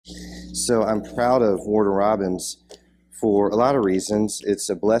So I'm proud of Warden Robbins for a lot of reasons. It's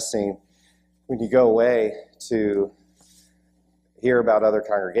a blessing when you go away to hear about other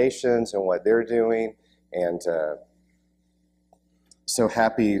congregations and what they're doing, and so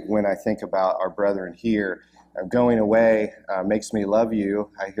happy when I think about our brethren here. Going away makes me love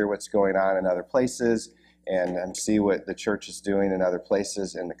you. I hear what's going on in other places and see what the church is doing in other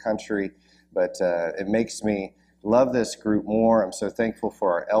places in the country, but it makes me love this group more. I'm so thankful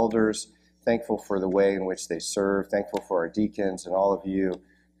for our elders, thankful for the way in which they serve, thankful for our deacons and all of you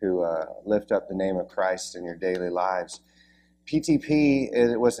who lift up the name of Christ in your daily lives. PTP,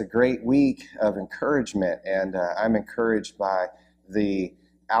 it was a great week of encouragement, and I'm encouraged by the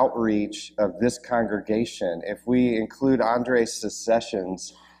outreach of this congregation. If we include Andre's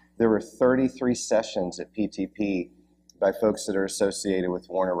sessions, there were 33 sessions at PTP by folks that are associated with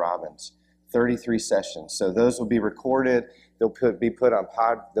Warner Robbins. 33 sessions. So those will be recorded. They'll be put on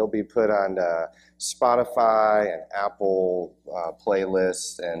Spotify and Apple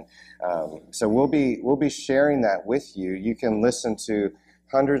playlists, and so we'll be sharing that with you. You can listen to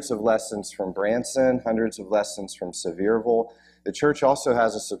hundreds of lessons from Branson, hundreds of lessons from Sevierville. The church also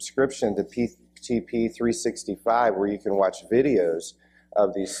has a subscription to PTP 365 where you can watch videos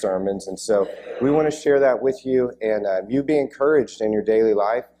of these sermons, and so we want to share that with you, and you be encouraged in your daily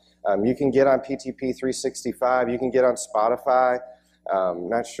life. You can get on PTP 365. You can get on Spotify.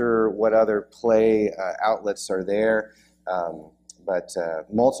 Not sure what other play outlets are there, but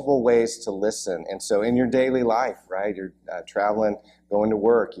multiple ways to listen. And so in your daily life, right, you're traveling, going to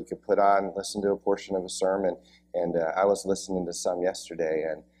work, you could listen to a portion of a sermon. And I was listening to some yesterday,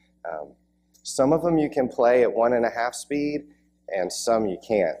 and some of them you can play at 1.5 speed, and some you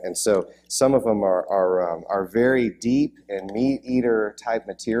can't. And so some of them are very deep and meat eater type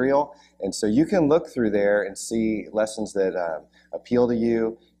material. And so you can look through there and see lessons that appeal to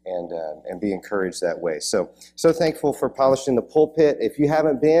you and be encouraged that way. So thankful for Polishing the Pulpit. If you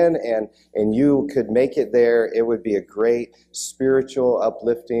haven't been and you could make it there, it would be a great spiritual,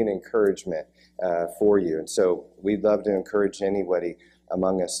 uplifting encouragement for you. And so we'd love to encourage anybody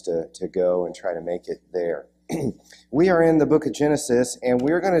among us to go and try to make it there. We are in the book of Genesis, and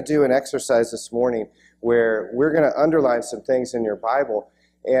we're going to do an exercise this morning where we're going to underline some things in your Bible.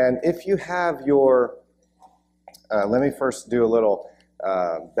 And if you have your, let me first do a little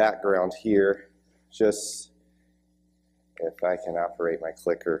background here, just if I can operate my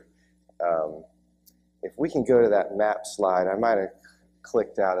clicker. If we can go to that map slide, I might have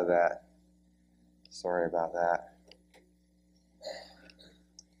clicked out of that. Sorry about that.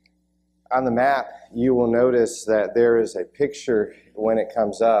 On the map, you will notice that there is a picture when it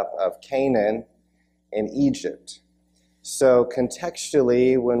comes up of Canaan and Egypt. So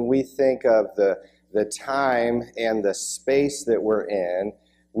contextually, when we think of the time and the space that we're in,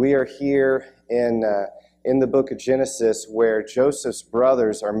 we are here in the book of Genesis where Joseph's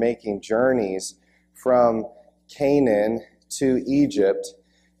brothers are making journeys from Canaan to Egypt,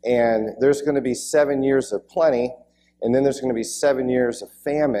 and there's going to be 7 years of plenty, and then there's going to be 7 years of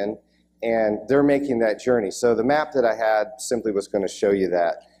famine, and they're making that journey. So the map that I had simply was going to show you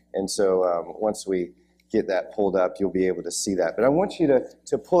that. And so once we get that pulled up, you'll be able to see that. But I want you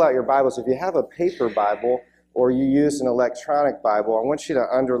to pull out your Bibles. If you have a paper Bible or you use an electronic Bible, I want you to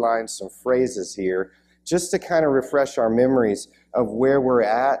underline some phrases here just to kind of refresh our memories of where we're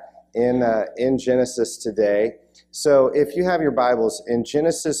at in Genesis today. So if you have your Bibles, in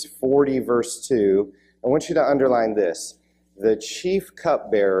Genesis 40, verse 2, I want you to underline this: the chief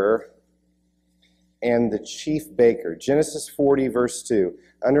cupbearer and the chief baker. Genesis 40, verse 2.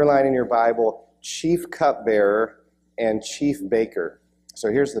 Underline in your Bible, chief cupbearer and chief baker.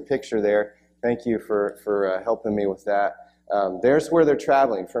 So here's the picture there. Thank you for helping me with that. There's where they're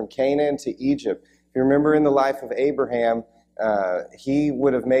traveling, from Canaan to Egypt. If you remember in the life of Abraham, he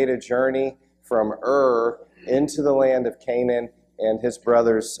would have made a journey from Ur into the land of Canaan, and his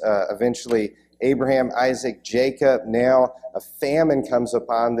brothers eventually, Abraham, Isaac, Jacob. Now a famine comes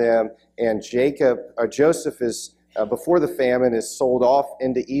upon them, and Joseph is, before the famine, is sold off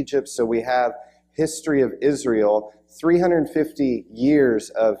into Egypt. So we have history of Israel, 350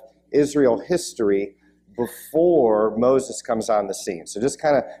 years of Israel history before Moses comes on the scene. So just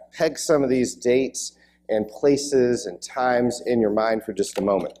kind of peg some of these dates and places and times in your mind for just a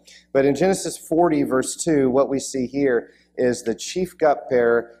moment. But in Genesis 40, verse 2, what we see here is the chief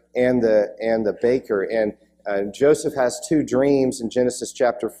cupbearer and the baker. And Joseph has two dreams in Genesis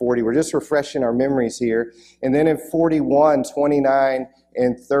chapter 40. We're just refreshing our memories here. And then in 41, 29,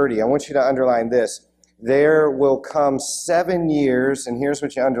 and 30, I want you to underline this: there will come 7 years, and here's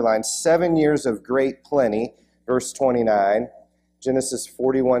what you underline: 7 years of great plenty, verse 29. Genesis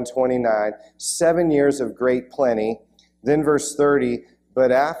 41:29, 7 years of great plenty. Then verse 30,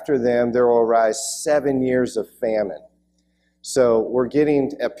 but after them there will arise 7 years of famine. So we're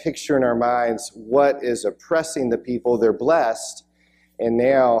getting a picture in our minds what is oppressing the people. They're blessed, and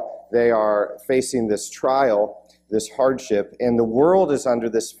now they are facing this trial, this hardship, and the world is under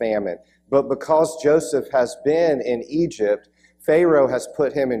this famine. But because Joseph has been in Egypt, Pharaoh has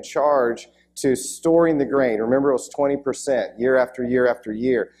put him in charge to storing the grain. Remember, it was 20% year after year after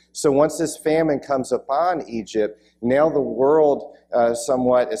year. So once this famine comes upon Egypt, now the world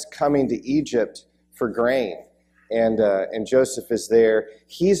somewhat is coming to Egypt for grain. And Joseph is there.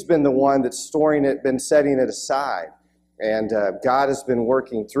 He's been the one that's storing it, been setting it aside. And God has been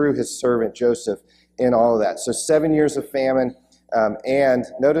working through his servant Joseph in all of that. So 7 years of famine. And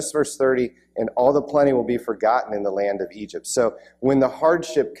notice verse 30, and all the plenty will be forgotten in the land of Egypt. So when the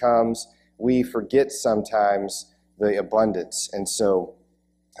hardship comes, we forget sometimes the abundance. And so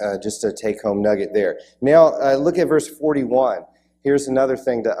just a take-home nugget there. Now look at verse 41. Here's another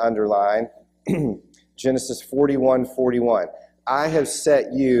thing to underline. Genesis 41:41. I have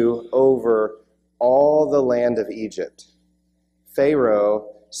set you over all the land of Egypt.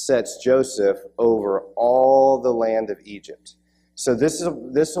 Pharaoh sets Joseph over all the land of Egypt. So this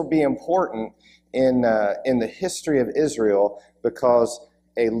will be important in the history of Israel, because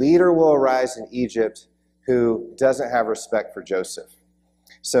a leader will arise in Egypt who doesn't have respect for Joseph.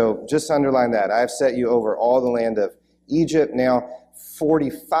 So just underline that. I have set you over all the land of Egypt. Now,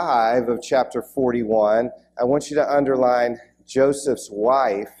 45 of chapter 41, I want you to underline Joseph's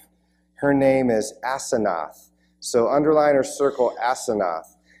wife. Her name is Asenath. So underline or circle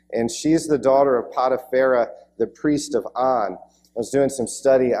Asenath. And she's the daughter of Potipharah, the priest of On. I was doing some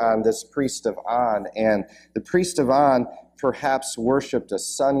study on this priest of On, and the priest of On perhaps worshipped a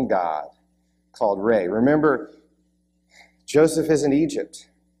sun god called Re. Remember, Joseph is in Egypt.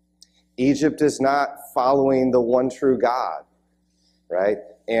 Egypt is not following the one true God, right?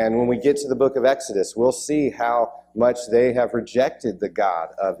 And when we get to the book of Exodus, we'll see how much they have rejected the God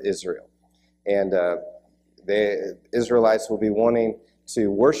of Israel. And the Israelites will be wanting to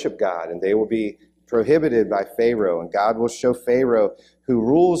worship God, and they will be prohibited by Pharaoh, and God will show Pharaoh who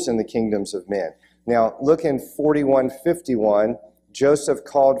rules in the kingdoms of men. Now, look in 41:51, Joseph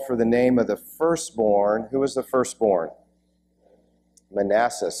called for the name of the firstborn. Who was the firstborn?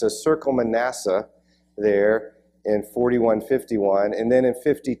 Manasseh. So circle Manasseh there in 41:51, and then in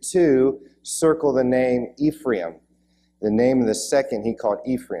 52, circle the name Ephraim. The name of the second he called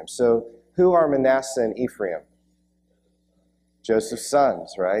Ephraim. So who are Manasseh and Ephraim? Joseph's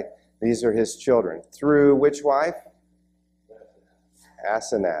sons, right? These are his children. Through which wife?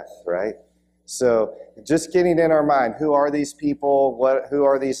 Asenath, right? So just getting in our mind, who are these people? Who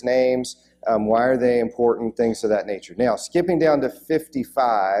are these names? Why are they important? Things of that nature. Now, skipping down to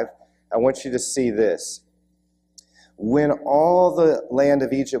 55, I want you to see this. When all the land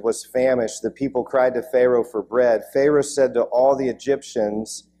of Egypt was famished, the people cried to Pharaoh for bread. Pharaoh said to all the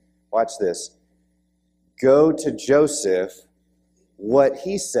Egyptians, watch this, go to Joseph, what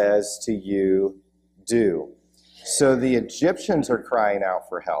he says to you, do. So the Egyptians are crying out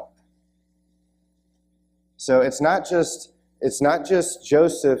for help. So it's not just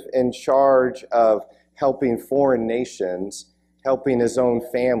Joseph in charge of helping foreign nations, helping his own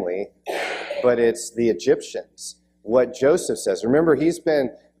family, but it's the Egyptians. What Joseph says. Remember, he's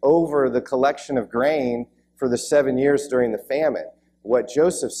been over the collection of grain for the 7 years during the famine. What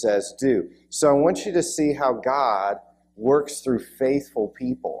Joseph says, do. So I want you to see how God works through faithful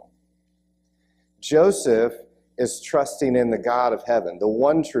people. Joseph is trusting in the God of heaven, the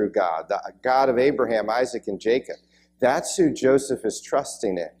one true God, the God of Abraham, Isaac, and Jacob. That's who Joseph is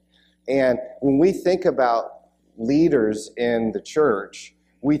trusting in. And when we think about leaders in the church,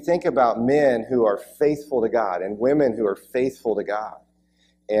 we think about men who are faithful to God and women who are faithful to God.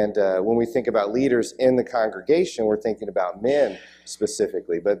 And when we think about leaders in the congregation, we're thinking about men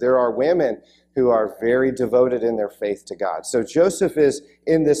specifically. But there are women who are very devoted in their faith to God. So Joseph is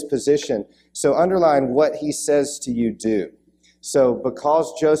in this position. So underline what he says to you, do. So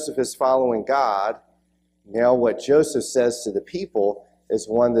because Joseph is following God, now what Joseph says to the people is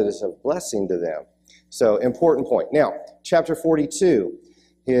one that is of blessing to them. So important point. Now, chapter 42.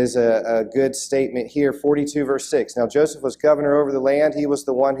 Is a good statement here, 42 verse 6. Now Joseph was governor over the land. He was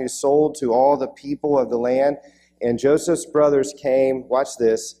the one who sold to all the people of the land. And Joseph's brothers came, watch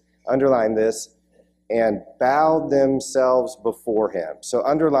this, underline this, and bowed themselves before him. So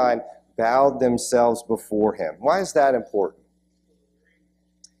underline, bowed themselves before him. Why is that important?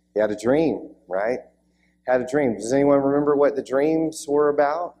 He had a dream, right? Had a dream. Does anyone remember what the dreams were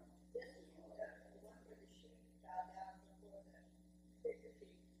about?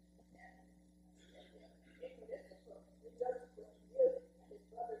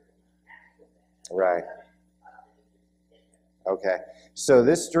 Right. Okay. So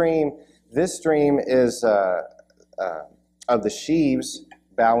this dream is of the sheaves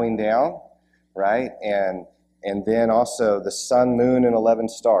bowing down, right? And then also the sun, moon, and 11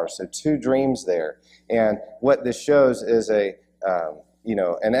 stars. So 2 dreams there. And what this shows is an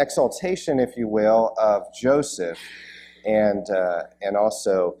exaltation, if you will, of Joseph, and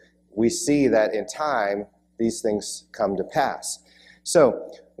also we see that in time these things come to pass.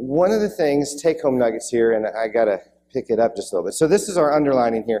 So one of the things, take-home nuggets here, and I got to pick it up just a little bit. So this is our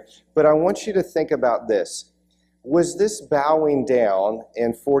underlining here, but I want you to think about this. Was this bowing down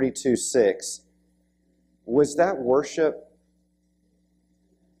in 42:6, was that worship?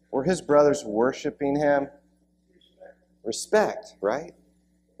 Were his brothers worshiping him? Respect, right?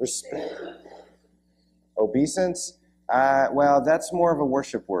 Respect. Obeisance? Well, that's more of a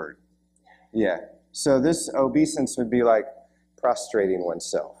worship word. Yeah. So this obeisance would be like prostrating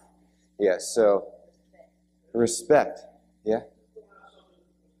oneself. Yeah, so respect. Yeah?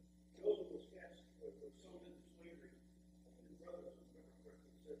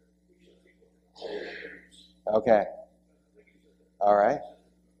 Okay. All right.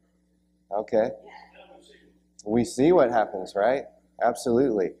 Okay. We see what happens, right?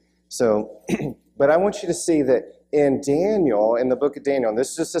 Absolutely. So, but I want you to see that in Daniel, in the book of Daniel, and this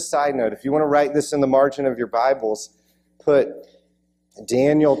is just a side note, if you want to write this in the margin of your Bibles, put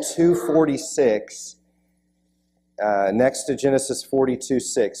Daniel 2:46 next to Genesis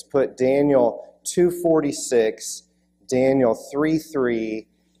 42:6. Put Daniel 2:46, Daniel 3:3,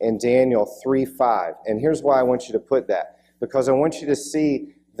 and Daniel 3:5. And here's why I want you to put that. Because I want you to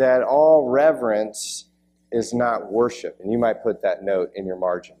see that all reverence is not worship. And you might put that note in your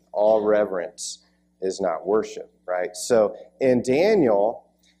margin. All reverence is not worship, right? So in Daniel,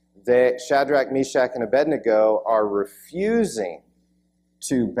 Shadrach, Meshach, and Abednego are refusing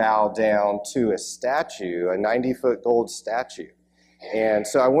to bow down to a statue, a 90-foot gold statue. And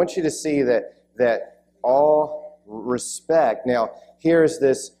so I want you to see that all respect. Now, here's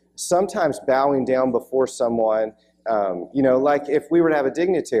this, sometimes bowing down before someone, like if we were to have a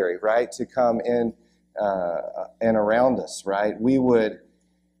dignitary, right, to come in and around us, right, we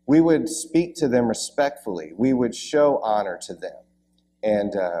would speak to them respectfully. We would show honor to them.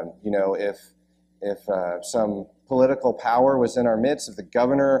 And, if some political power was in our midst, if the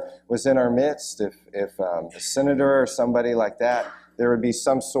governor was in our midst, if a senator or somebody like that, there would be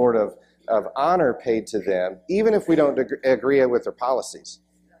some sort of honor paid to them, even if we don't agree with their policies.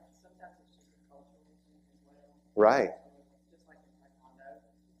 Right.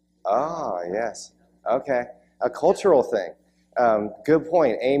 Oh, yes. Okay. A cultural thing. Good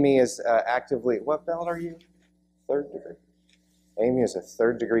point. Amy is actively, what belt are you? 3rd degree? Amy is a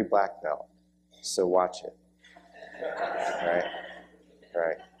 3rd degree black belt. So watch it.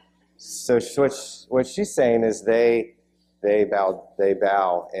 Right. So what she's saying is they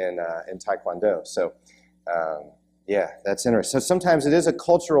bow in Taekwondo. So yeah, that's interesting. So sometimes it is a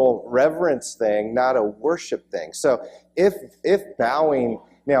cultural reverence thing, not a worship thing. So if bowing,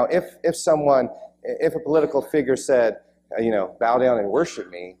 now if a political figure said, bow down and worship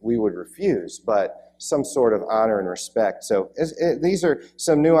me, we would refuse, but some sort of honor and respect. So these are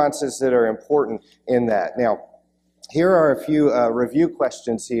some nuances that are important in that. Now, here are a few review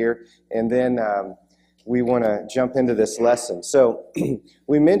questions here, and then we want to jump into this lesson. So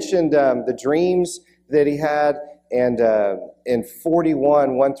we mentioned the dreams that he had, and in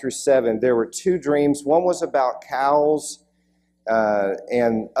 41, 1 through 7, there were 2 dreams. One was about cows,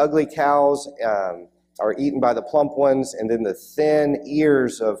 and ugly cows are eaten by the plump ones, and then the thin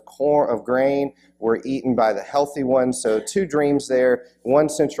ears of grain were eaten by the healthy ones. So 2 dreams there, one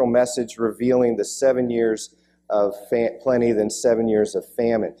central message revealing the 7 years of plenty, then 7 years of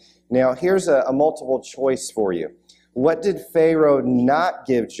famine. Now here's a multiple choice for you. What did Pharaoh not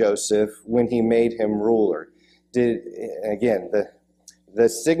give Joseph when he made him ruler? The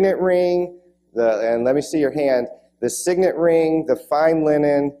signet ring, and let me see your hand, the signet ring, the fine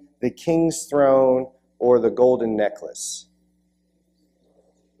linen, the king's throne, or the golden necklace?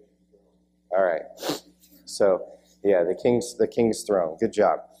 All right. So, yeah, the king's throne. Good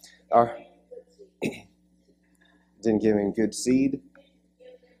job. Didn't give him good seed?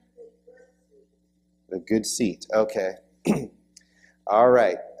 The good seat. Okay. All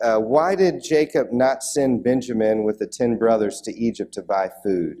right. Why did Jacob not send Benjamin with the 10 brothers to Egypt to buy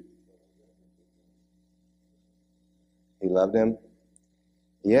food? He loved him?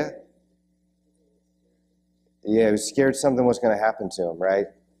 Yeah. Yeah, he was scared something was going to happen to him, right?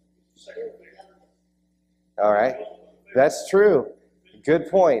 All right. That's true. Good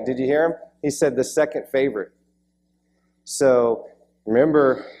point. Did you hear him? He said the second favorite. So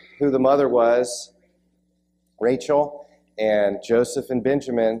remember, who the mother was, Rachel, and Joseph and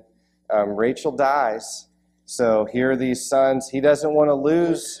Benjamin. Rachel dies. So here are these sons. He doesn't want to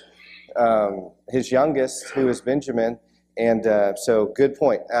lose his youngest, who is Benjamin. And so good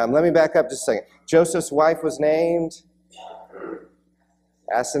point. Let me back up just a second. Joseph's wife was named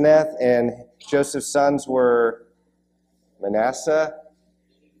Asenath, and Joseph's sons were Manasseh.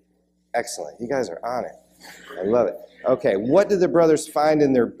 Excellent. You guys are on it. I love it. Okay, what did the brothers find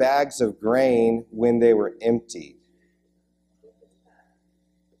in their bags of grain when they were emptied?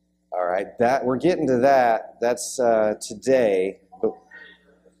 All right, we're getting to that. That's today.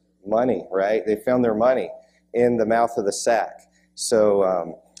 Money, right? They found their money in the mouth of the sack.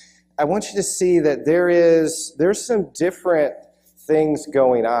 So I want you to see that there's some different things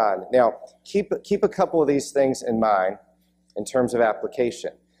going on. Now, keep a couple of these things in mind in terms of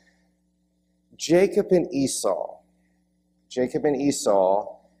application. Jacob and Esau,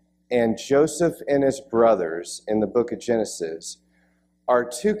 and Joseph and his brothers in the book of Genesis are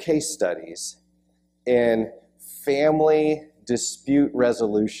two case studies in family dispute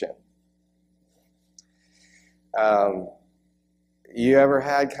resolution. You ever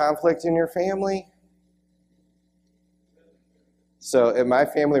had conflict in your family? So at my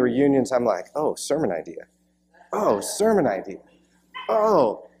family reunions, I'm like, oh, sermon idea. Oh, sermon idea.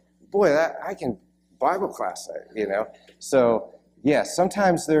 Oh, boy, I can Bible class that, you know. So, yeah,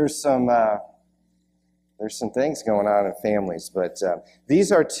 sometimes there's some things going on in families, but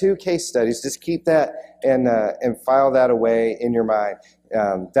these are two case studies. Just keep that and file that away in your mind.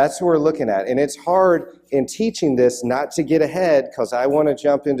 That's what we're looking at. And it's hard in teaching this not to get ahead, because I want to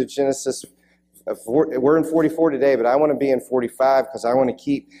jump into Genesis. We're in 44 today, but I want to be in 45 because I want to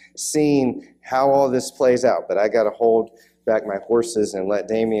keep seeing how all this plays out. But I got to hold back my horses and let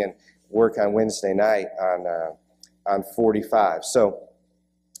Damien work on Wednesday night on 45. So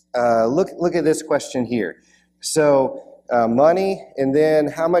look at this question here. So money, and then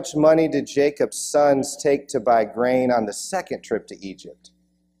how much money did Jacob's sons take to buy grain on the second trip to Egypt?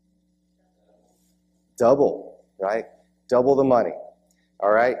 Double, right? Double the money. All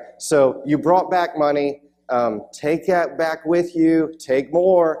right? So you brought back money. Take that back with you. Take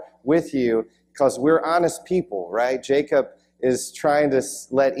more with you, because we're honest people, right? Jacob is trying to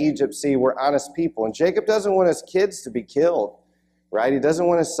let Egypt see we're honest people. And Jacob doesn't want his kids to be killed, right? He doesn't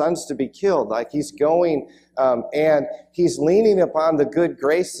want his sons to be killed. Like, he's going and he's leaning upon the good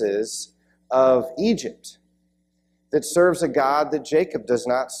graces of Egypt that serves a God that Jacob does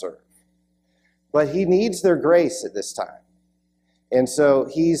not serve. But he needs their grace at this time. And so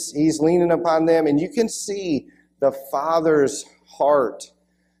he's leaning upon them, and you can see the father's heart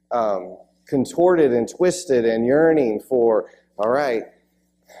contorted and twisted and yearning for, all right,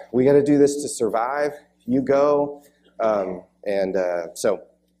 we got to do this to survive. You go. So,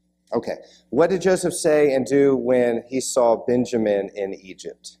 okay. What did Joseph say and do when he saw Benjamin in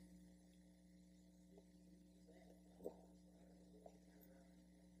Egypt?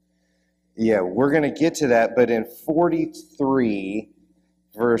 Yeah, we're going to get to that, but in 43,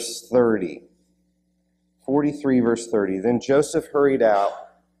 verse 30. 43, verse 30. Then Joseph hurried out,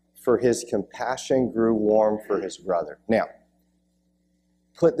 for his compassion grew warm for his brother. Now,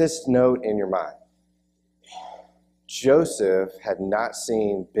 put this note in your mind. Joseph had not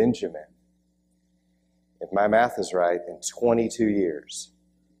seen Benjamin, if my math is right, in 22 years.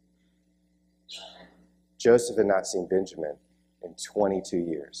 Joseph had not seen Benjamin in 22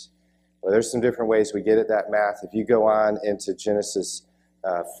 years. Well, there's some different ways we get at that math. If you go on into Genesis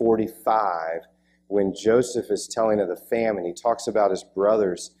 45, when Joseph is telling of the famine, he talks about his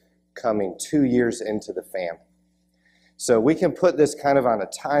brothers coming 2 years into the famine. So we can put this kind of on a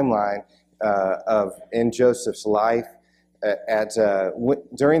timeline in Joseph's life.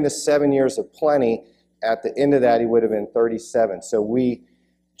 During the 7 years of plenty, at the end of that, he would have been 37. So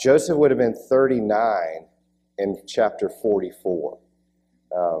Joseph would have been 39 in chapter 44.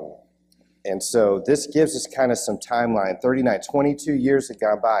 And so this gives us kind of some timeline. 22 years had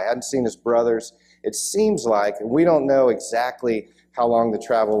gone by. Hadn't seen his brothers. It seems like, and we don't know exactly how long the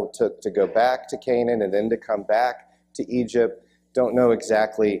travel took to go back to Canaan and then to come back to Egypt. Don't know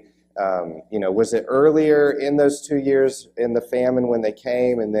exactly, was it earlier in those 2 years in the famine when they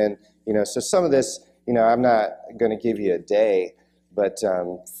came? And then, so some of this, I'm not going to give you a day, but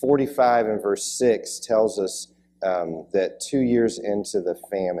 45 and verse 6 tells us that 2 years into the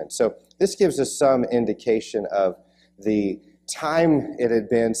famine. So this gives us some indication of the time it had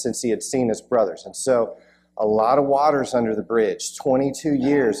been since he had seen his brothers. And so a lot of waters under the bridge, 22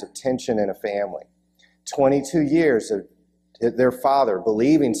 years of tension in a family, 22 years of their father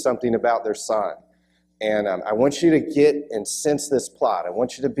believing something about their son, And I want you to get and sense this plot. I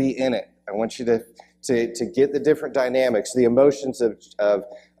want you to be in it. I want you to get the different dynamics, the emotions of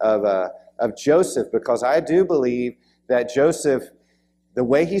Joseph, because I do believe that Joseph, the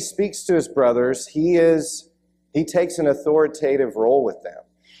way he speaks to his brothers, he takes an authoritative role with them,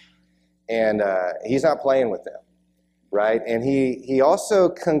 and he's not playing with them, right? And he also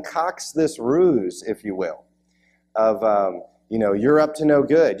concocts this ruse, if you will, of you're up to no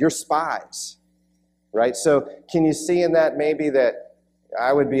good, you're spies, right? So can you see in that maybe that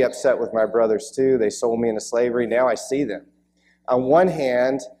I would be upset with my brothers too? They sold me into slavery. Now I see them. On one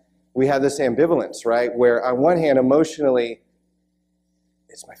hand, we have this ambivalence, right? Where on one hand, emotionally,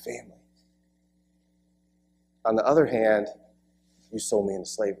 it's my family. On the other hand, you sold me into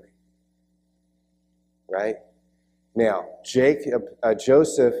slavery, right? Now,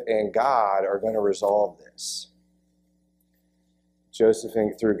 Joseph and God are going to resolve this. Joseph,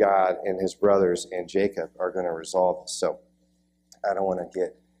 through God, and his brothers and Jacob are going to resolve this. So I don't want to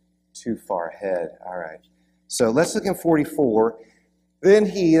get too far ahead. All right. So let's look in 44. Then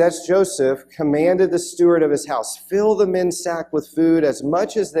he, that's Joseph, commanded the steward of his house, fill the men's sack with food as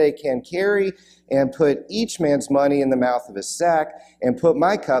much as they can carry, and put each man's money in the mouth of his sack, and put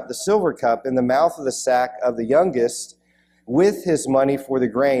my cup, the silver cup, in the mouth of the sack of the youngest, with his money for the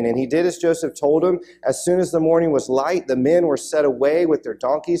grain. And he did as Joseph told him. As soon as the morning was light, the men were set away with their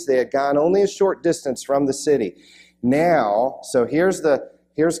donkeys. They had gone only a short distance from the city. Now, so here's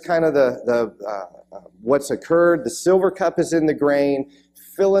kind of the what's occurred. The silver cup is in the grain,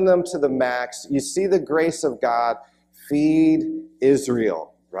 filling them to the max. You see the grace of God. Feed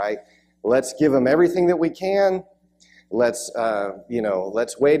Israel, right? Let's give them everything that we can. Let's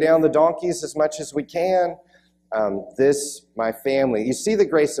weigh down the donkeys as much as we can. My family. You see the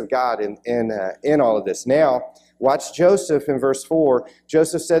grace of God in all of this. Now, watch Joseph in verse 4.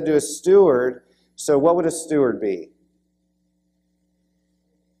 Joseph said to his steward, so what would a steward be?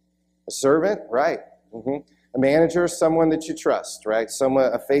 A servant, right? A manager, someone that you trust, right?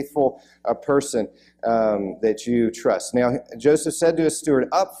 A faithful person that you trust. Now, Joseph said to his steward,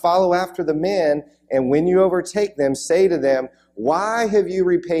 up, follow after the men, and when you overtake them, say to them, why have you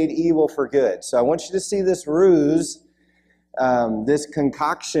repaid evil for good? So I want you to see this ruse, this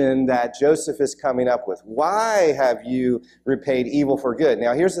concoction that Joseph is coming up with. Why have you repaid evil for good?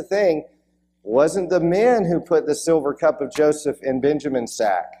 Now, here's the thing. Wasn't the men who put the silver cup of Joseph in Benjamin's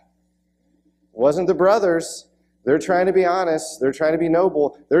sack. Wasn't the brothers. They're trying to be honest. They're trying to be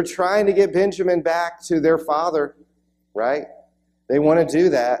noble. They're trying to get Benjamin back to their father, right? They want to do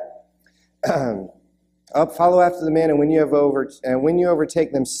that. Up, follow after the men, and when you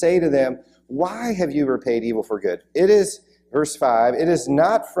overtake them, say to them, why have you repaid evil for good? It is, verse 5, it is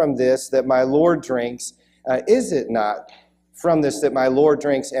not from this that my Lord drinks. Is it not from this that my Lord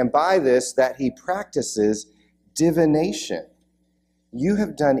drinks, and by this that he practices divination? You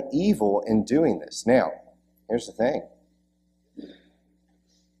have done evil in doing this. Now, here's the thing.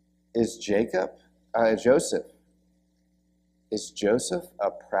 Is Joseph a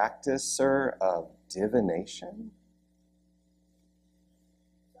practicer of divination?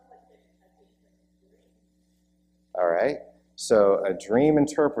 All right. So a dream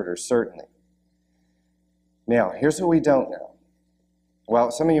interpreter, certainly. Now, here's what we don't know.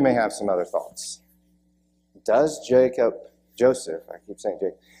 Well, some of you may have some other thoughts. Does Joseph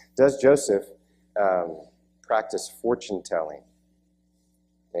practice fortune telling?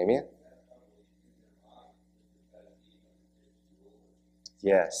 Damien?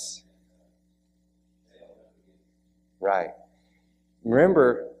 Yes. Right.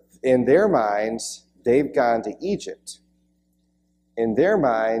 Remember, in their minds, they've gone to Egypt. In their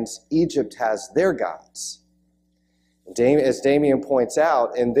minds, Egypt has their gods. As Damien points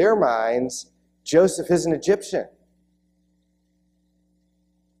out, in their minds, Joseph is an Egyptian.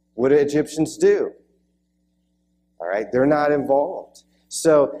 What do Egyptians do? All right, they're not involved.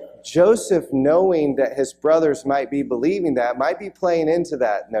 So Joseph, knowing that his brothers might be believing that, might be playing into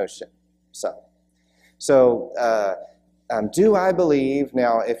that notion. So do I believe,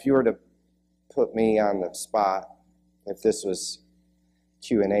 now if you were to put me on the spot, if this was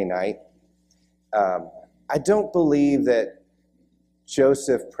Q&A night, I don't believe that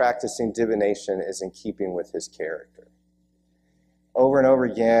Joseph practicing divination is in keeping with his character. Over and over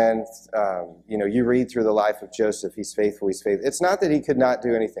again, you read through the life of Joseph, he's faithful. It's not that he could not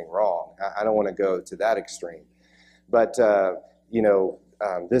do anything wrong. I don't want to go to that extreme. But,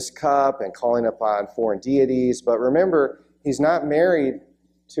 this cup and calling upon foreign deities. But remember, he's not married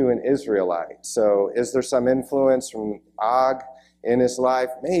to an Israelite. So is there some influence from Og in his life?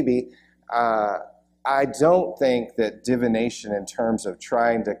 Maybe. I don't think that divination in terms of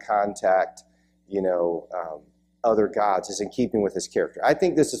trying to contact other gods is in keeping with his character. I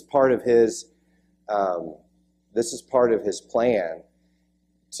think this is part of his plan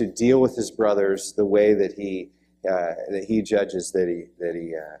to deal with his brothers the way that he judges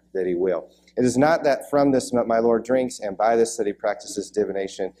that he will. It is not that from this my Lord drinks, and by this that he practices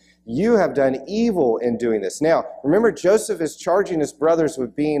divination. You have done evil in doing this. Now, remember, Joseph is charging his brothers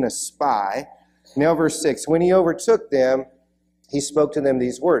with being a spy. Now, verse 6, when he overtook them, he spoke to them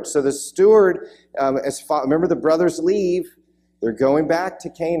these words. So the steward, remember the brothers leave. They're going back to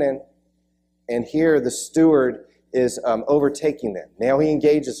Canaan. And here the steward is overtaking them. Now he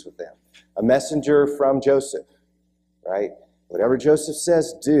engages with them. A messenger from Joseph, right? Whatever Joseph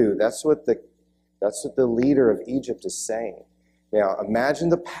says, do. That's what the leader of Egypt is saying. Now, imagine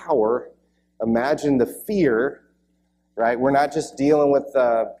the power. Imagine the fear, right? We're not just dealing with,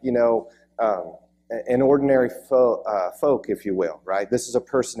 an ordinary folk, if you will, right? This is a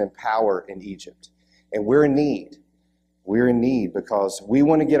person in power in Egypt. And we're in need. We're in need because we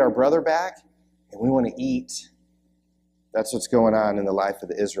want to get our brother back and we want to eat. That's what's going on in the life of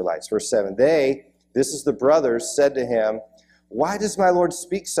the Israelites. Verse 7, this is the brothers, said to him, why does my Lord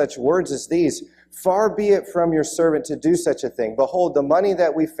speak such words as these? Far be it from your servant to do such a thing. Behold, the money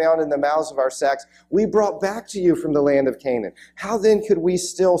that we found in the mouths of our sacks, we brought back to you from the land of Canaan. How then could we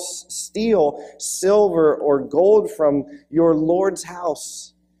still steal silver or gold from your Lord's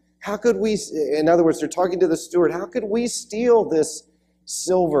house? How could we, in other words, they're talking to the steward, how could we steal this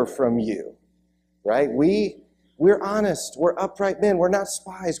silver from you? Right? We're honest. We're upright men. We're not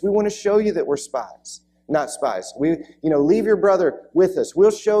spies. We want to show you that we're spies, not spies. Leave your brother with us.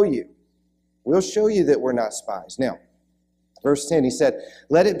 We'll show you. We'll show you that we're not spies. Now, verse 10, he said,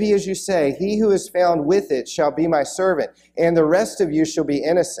 let it be as you say, he who is found with it shall be my servant, and the rest of you shall be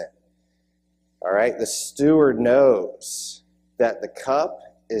innocent. All right, the steward knows that the cup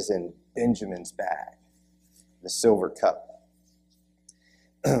is in Benjamin's bag, the silver cup.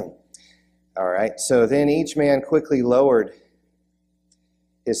 All right, so then each man quickly lowered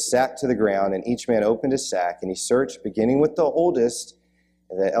his sack to the ground, and each man opened his sack, and he searched, beginning with the oldest,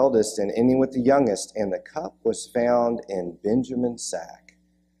 the eldest, and ending with the youngest, and the cup was found in Benjamin's sack.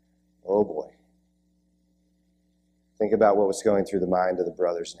 Oh boy. Think about what was going through the mind of the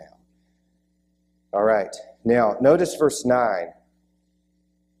brothers now. All right, now notice verse 9.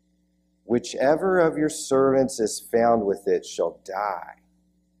 Whichever of your servants is found with it shall die.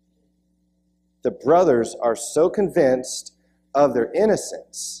 The brothers are so convinced of their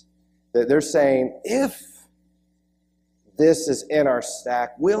innocence that they're saying, if this is in our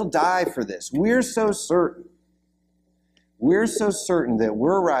sack, we'll die for this. We're so certain. We're so certain that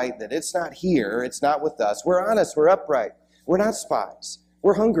we're right, that it's not here, it's not with us. We're honest, we're upright. We're not spies.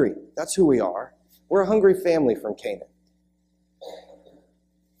 We're hungry. That's who we are. We're a hungry family from Canaan.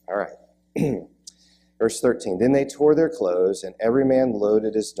 All right. Verse 13, then they tore their clothes, and every man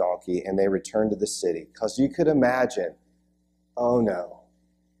loaded his donkey, and they returned to the city. Because you could imagine, oh no,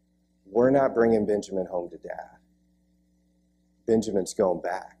 we're not bringing Benjamin home to dad. Benjamin's going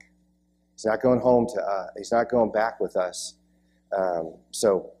back. He's not going home to us. He's not going back with us.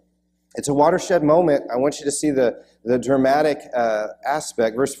 So it's a watershed moment. I want you to see the dramatic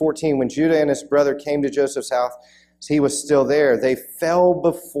aspect. Verse 14, when Judah and his brother came to Joseph's house, he was still there. They fell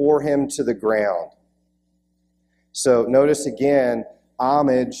before him to the ground. So notice again,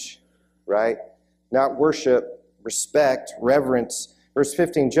 homage, right? Not worship, respect, reverence. Verse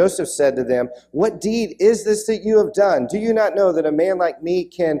 15, Joseph said to them, what deed is this that you have done? Do you not know that a man like me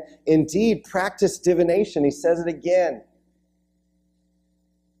can indeed practice divination? He says it again.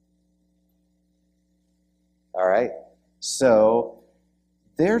 All right, so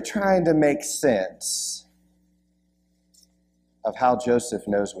they're trying to make sense of how Joseph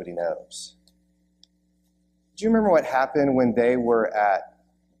knows what he knows. Do you remember what happened when they were at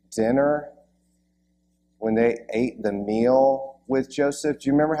dinner? When they ate the meal with Joseph? Do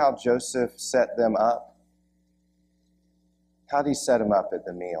you remember how Joseph set them up? How did he set them up at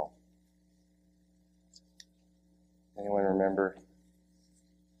the meal? Anyone remember?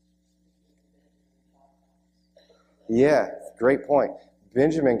 Yeah, great point.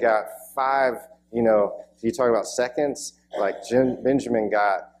 Benjamin got 5, you talk about seconds, like Benjamin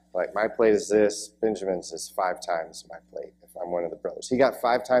got, like, my plate is this, Benjamin's is 5 times my plate, if I'm one of the brothers. He got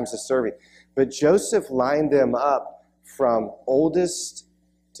 5 times the serving. But Joseph lined them up from oldest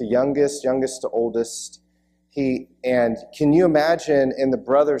to youngest, youngest to oldest. And can you imagine in the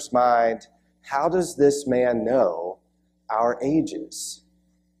brother's mind, how does this man know our ages?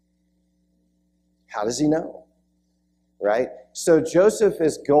 How does he know? right? So Joseph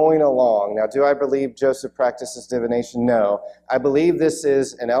is going along. Now, do I believe Joseph practices divination? No. I believe this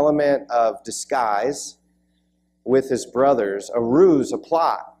is an element of disguise with his brothers, a ruse, a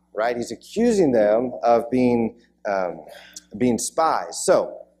plot, right? He's accusing them of being spies.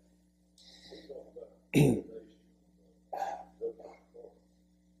 So,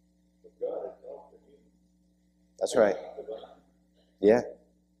 that's right. Yeah,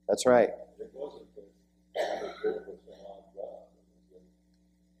 that's right.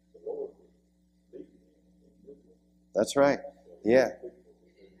 That's right. Yeah.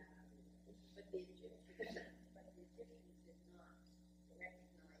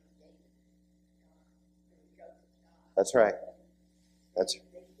 That's right. That's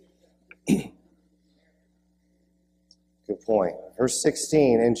good point. Verse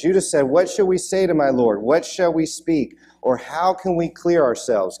 16, and Judah said, what shall we say to my Lord? What shall we speak? Or how can we clear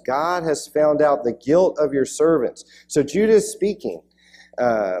ourselves? God has found out the guilt of your servants. So Judah is speaking.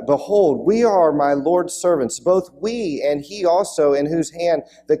 Behold, we are my Lord's servants, both we and he also, in whose hand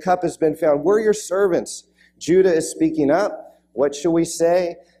the cup has been found. We're your servants. Judah is speaking up. What shall we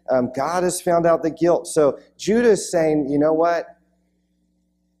say? God has found out the guilt. So Judah is saying, you know what?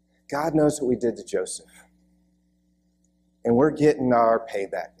 God knows what we did to Joseph. And we're getting our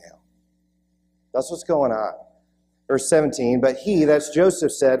payback now. That's what's going on. Verse 17, but he, that's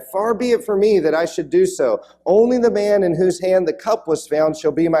Joseph, said, far be it from me that I should do so. Only the man in whose hand the cup was found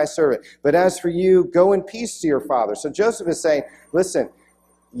shall be my servant. But as for you, go in peace to your father. So Joseph is saying, listen,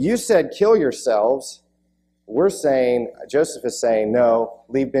 you said kill yourselves. Joseph is saying, no,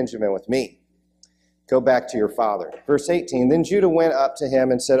 leave Benjamin with me. Go back to your father. Verse 18, then Judah went up to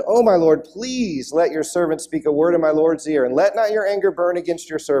him and said, oh, my Lord, please let your servant speak a word in my Lord's ear, and let not your anger burn against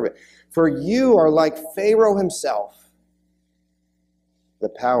your servant. For you are like Pharaoh himself. The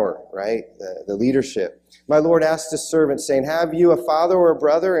power, right? The leadership. My Lord asked his servant, saying, have you a father or a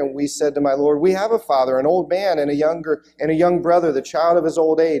brother? And we said to my Lord, we have a father, an old man, and a young brother, the child of his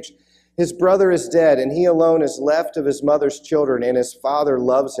old age. His brother is dead, and he alone is left of his mother's children, and his father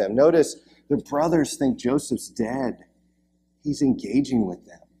loves him. Notice, the brothers think Joseph's dead. He's engaging with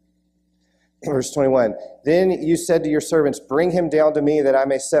them. Verse 21, then you said to your servants, bring him down to me that I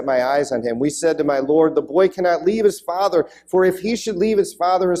may set my eyes on him. We said to my Lord, the boy cannot leave his father, for if he should leave his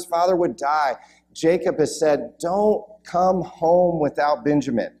father would die. Jacob has said, don't come home without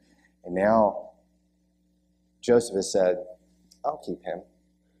Benjamin. And now Joseph has said, I'll keep him.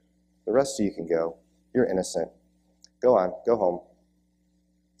 The rest of you can go. You're innocent. Go on, go home.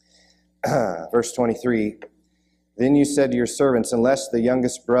 Verse 23, then you said to your servants, unless the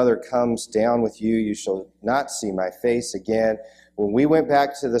youngest brother comes down with you, you shall not see my face again. When we went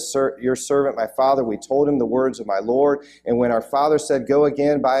back to your servant, my father, we told him the words of my Lord. And when our father said, go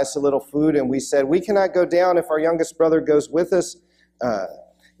again, buy us a little food, and we said, we cannot go down if our youngest brother goes with us,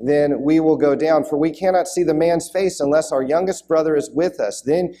 then we will go down, for we cannot see the man's face unless our youngest brother is with us.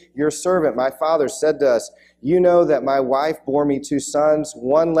 Then your servant, my father, said to us, you know that my wife bore me 2 sons.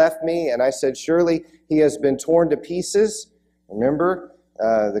 One left me, and I said, surely he has been torn to pieces. Remember,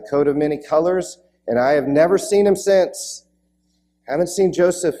 the coat of many colors, and I have never seen him since. Haven't seen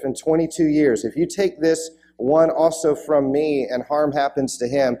Joseph in 22 years. If you take this one also from me, and harm happens to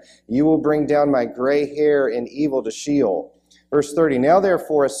him, you will bring down my gray hair in evil to Sheol. Verse 30, now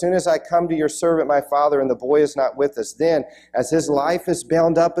therefore, as soon as I come to your servant my father, and the boy is not with us, then as his life is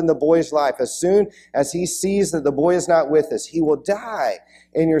bound up in the boy's life, as soon as he sees that the boy is not with us, he will die.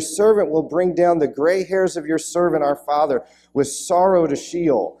 And your servant will bring down the gray hairs of your servant our father with sorrow to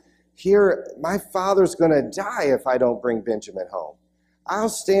Sheol. Here, my father's going to die if I don't bring Benjamin home. I'll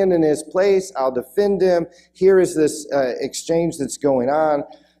stand in his place. I'll defend him. Here is this exchange that's going on.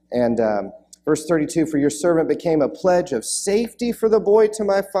 And verse 32, for your servant became a pledge of safety for the boy to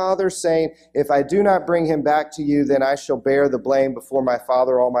my father, saying, if I do not bring him back to you, then I shall bear the blame before my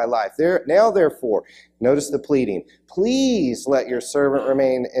father all my life. Now, therefore, notice the pleading. Please let your servant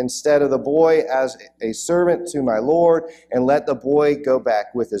remain instead of the boy as a servant to my Lord, and let the boy go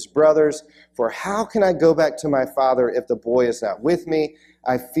back with his brothers. For how can I go back to my father if the boy is not with me?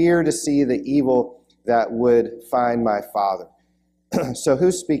 I fear to see the evil that would find my father. So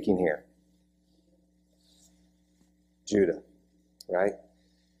who's speaking here? Judah, right?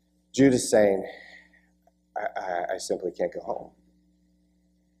 Judah's saying, I simply can't go home.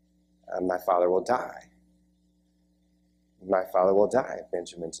 My father will die. My father will die if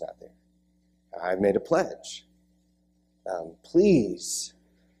Benjamin's not there. I've made a pledge. Please,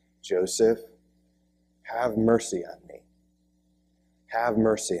 Joseph, have mercy on me. Have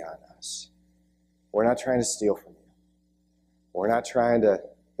mercy on us. We're not trying to steal from you. We're not trying to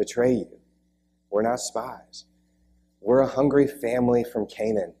betray you. We're not spies. We're a hungry family from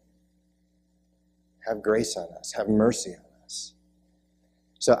Canaan. Have grace on us. Have mercy on us.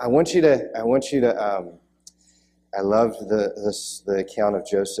 So I love the account of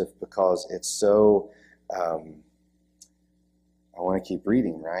Joseph because it's so, I want to keep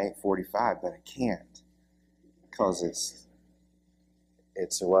reading, right? 45, but I can't because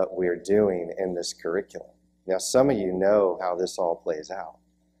it's what we're doing in this curriculum. Now, some of you know how this all plays out,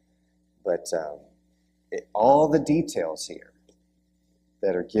 but all the details here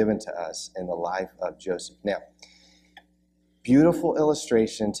that are given to us in the life of Joseph. Now, beautiful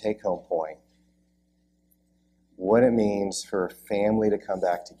illustration, take-home point, what it means for a family to come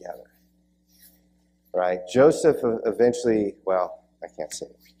back together, right? Joseph eventually, well, I can't say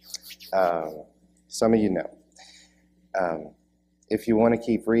it. Some of you know. If you want to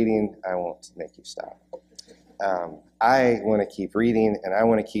keep reading, I won't make you stop. I want to keep reading, and I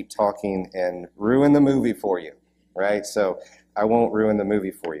want to keep talking and ruin the movie for you, right? So I won't ruin the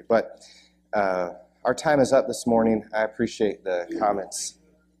movie for you. But our time is up this morning. I appreciate the comments.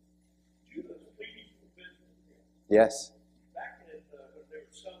 Yes. Back when they were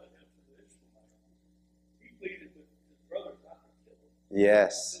selling him to the Ishmaelites, he pleaded with his brothers not to kill him.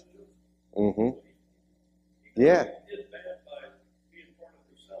 Yes. Mm-hmm. Yeah. He did bad by being part of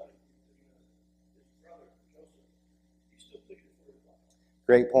the selling his brother, Joseph. He still pleaded for his life.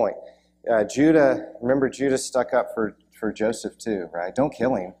 Great point. Remember Judah stuck up for Joseph too, right? Don't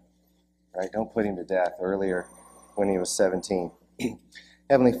kill him, right? Don't put him to death earlier when he was 17.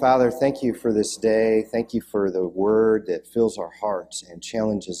 Heavenly Father, thank you for this day. Thank you for the word that fills our hearts and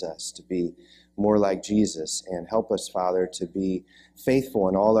challenges us to be more like Jesus. And help us, Father, to be faithful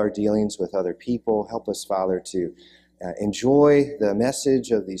in all our dealings with other people. Help us, Father, to enjoy the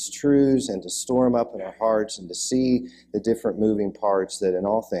message of these truths and to store them up in our hearts and to see the different moving parts that in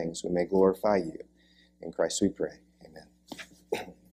all things we may glorify you. In Christ we pray.